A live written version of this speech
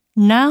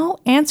Now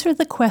answer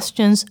the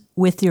questions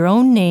with your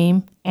own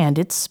name and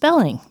its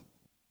spelling.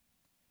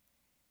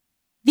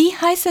 Wie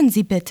heißen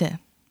Sie bitte?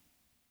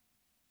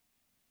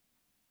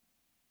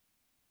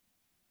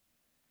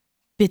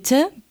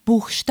 Bitte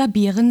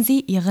buchstabieren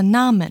Sie Ihren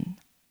Namen.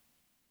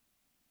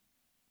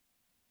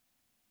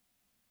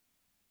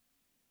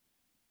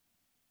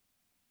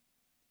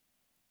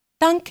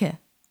 Danke.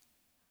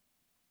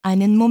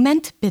 Einen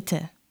Moment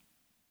bitte.